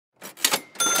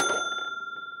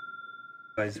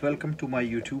Guys, welcome to my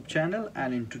YouTube channel,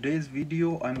 and in today's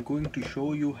video I'm going to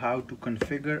show you how to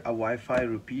configure a Wi-Fi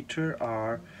repeater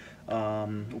or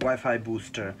Wi-Fi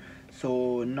booster.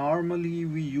 So normally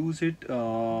we use it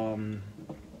in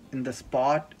the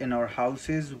spot in our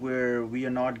houses where we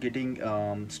are not getting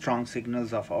strong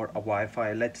signals of our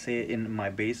Wi-Fi. Let's say in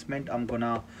my basement, I'm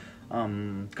gonna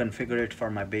configure it for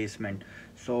my basement.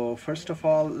 So first of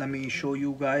all, let me show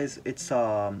you guys. It's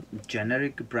a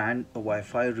generic brand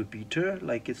Wi-Fi repeater,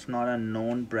 like it's not a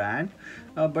known brand,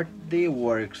 but they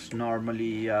works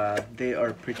normally. They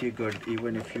are pretty good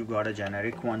even if you got a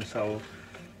generic one. So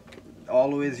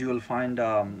always you will find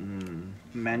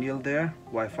manual there,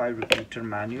 Wi-Fi repeater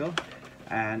manual,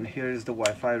 and here is the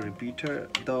Wi-Fi repeater.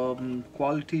 The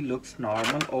quality looks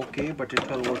normal, okay, but it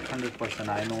will work 100%.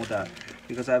 I know that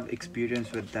because I've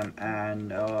experience with them.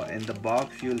 And in the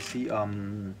box you'll see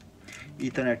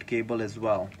Ethernet cable as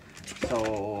well.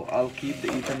 So I'll keep the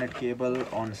Ethernet cable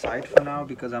on side for now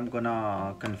because I'm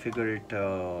gonna configure it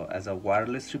as a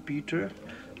wireless repeater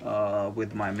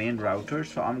with my main router.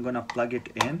 So I'm gonna plug it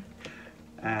in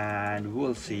and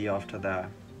we'll see after that.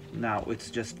 Now it's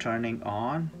just turning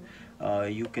on.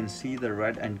 You can see the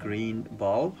red and green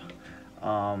bulb.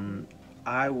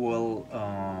 I will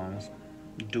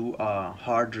do a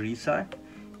hard reset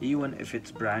even if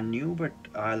it's brand new, but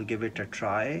I'll give it a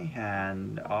try,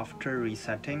 and after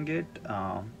resetting it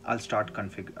I'll start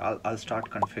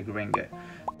configuring it.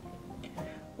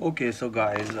 Okay, so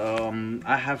guys,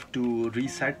 I have to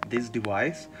reset this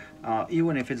device.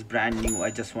 Even if it's brand new,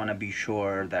 I just want to be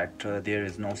sure that there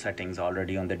is no settings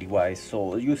already on the device.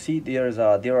 So you see there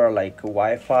are like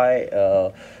Wi-Fi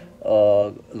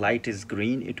light is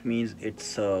green. It means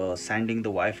it's sending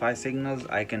the Wi-Fi signals.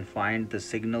 I can find the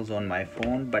signals on my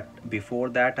phone, but before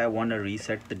that I want to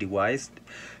reset the device.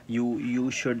 You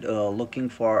should looking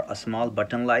for a small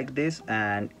button like this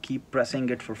and keep pressing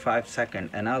it for 5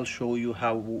 seconds, and I'll show you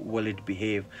how will it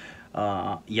behave.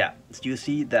 Yeah, you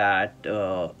see that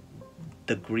the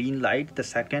green light, the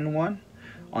second one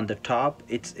on the top,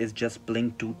 it's just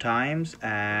blink 2 times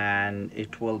and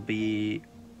it will be,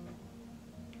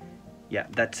 yeah,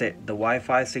 that's it. The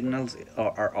Wi-Fi signals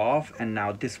are off, and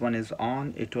now this one is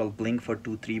on. It will blink for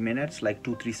 2-3 minutes, like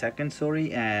 2-3 seconds,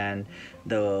 sorry, and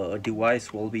the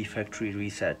device will be factory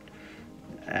reset.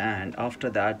 And after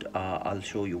that I'll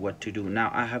show you what to do. Now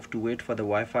I have to wait for the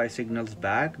Wi-Fi signals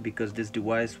back because this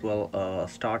device will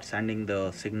start sending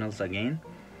the signals again,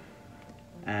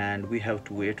 and we have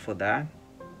to wait for that.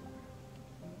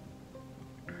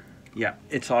 Yeah,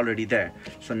 it's already there.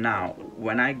 So now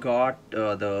when I got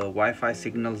the Wi-Fi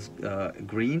signals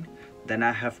green, then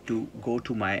I have to go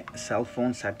to my cell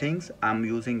phone settings. I'm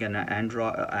using an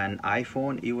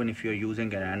iPhone. Even if you're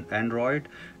using an Android,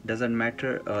 doesn't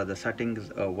matter, the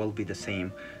settings will be the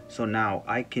same. So now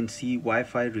I can see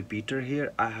Wi-Fi repeater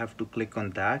here. I have to click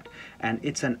on that, and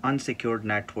it's an unsecured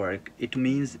network. It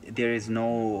means there is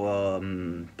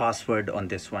no password on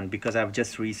this one because I've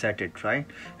just reset it, right?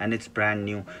 And it's brand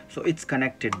new, so it's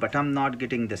connected, but I'm not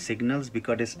getting the signals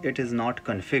because it is not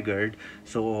configured.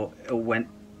 So when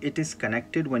it is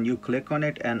connected, when you click on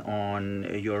it and on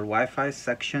your Wi-Fi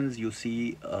sections you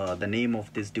see the name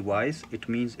of this device, it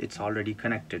means it's already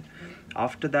connected.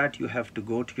 After that you have to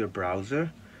go to your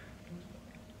browser.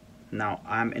 Now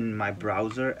I'm in my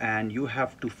browser, and you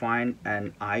have to find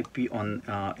an IP on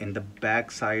in the back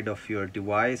side of your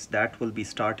device that will be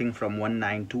starting from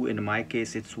 192. In my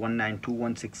case it's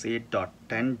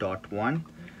 192.168.10.1,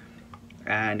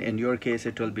 and in your case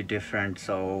it will be different.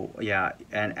 So yeah,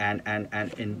 and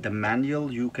in the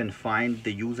manual you can find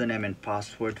the username and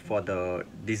password for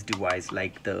this device,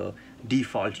 like the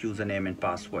default username and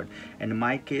password. In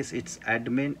my case it's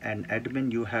admin, and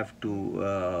admin you have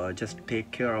to just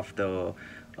take care of the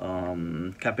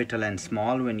capital and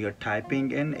small. When you're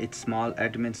typing in, it's small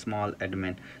admin,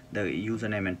 the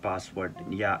username and password,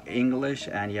 yeah, English.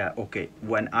 And yeah, okay,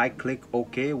 when I click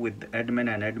OK with admin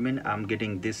and admin, I'm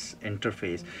getting this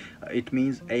interface. It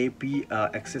means AP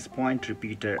access point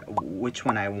repeater, which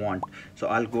one I want. So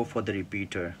I'll go for the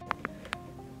repeater.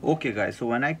 Okay guys, so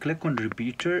when I click on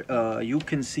repeater, you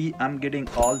can see I'm getting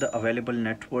all the available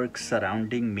networks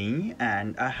surrounding me,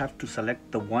 and I have to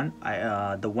select the one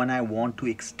I want to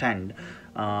extend.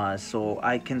 So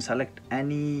I can select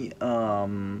any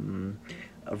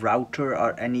router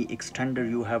or any extender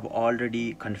you have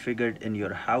already configured in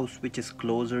your house which is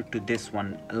closer to this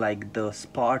one. Like the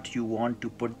spot you want to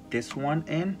put this one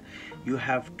in, you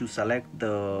have to select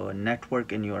the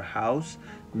network in your house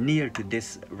near to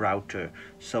this router.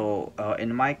 So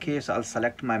in my case I'll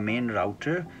select my main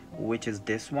router, which is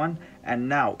this one, and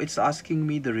now it's asking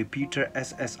me the repeater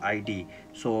SSID.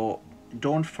 So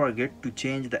don't forget to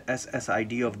change the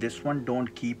SSID of this one.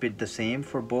 Don't keep it the same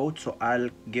for both. So I'll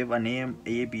give a name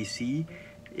ABC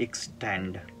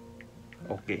extend.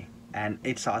 Okay, and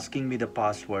it's asking me the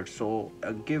password, so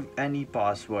give any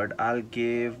password. I'll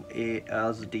give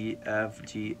ASDFGH.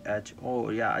 Oh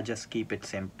yeah, I just keep it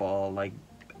simple, like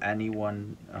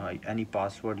anyone, any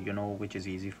password, you know, which is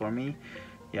easy for me.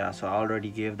 Yeah, so I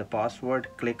already gave the password.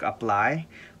 Click apply.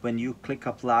 When you click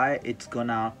apply, it's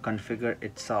gonna configure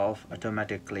itself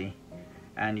automatically,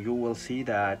 and you will see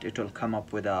that it will come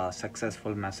up with a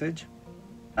successful message.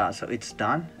 So it's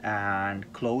done,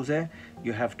 and close it.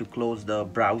 You have to close the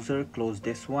browser, close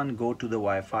this one, go to the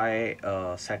Wi-Fi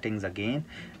settings again,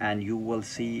 and you will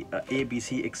see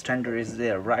ABC extender is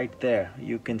there, right there.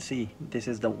 You can see this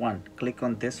is the one. Click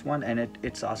on this one, and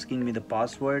it's asking me the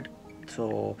password.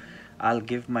 So I'll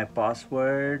give my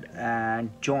password and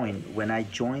join. When I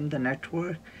join the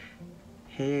network,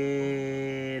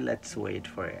 hey, let's wait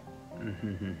for it.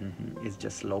 It's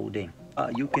just loading.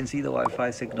 You can see the Wi-Fi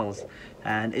signals,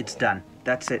 and it's done.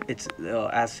 That's it. It's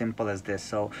as simple as this.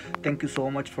 So thank you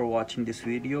so much for watching this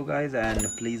video, guys, and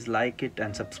please like it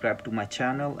and subscribe to my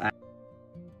channel.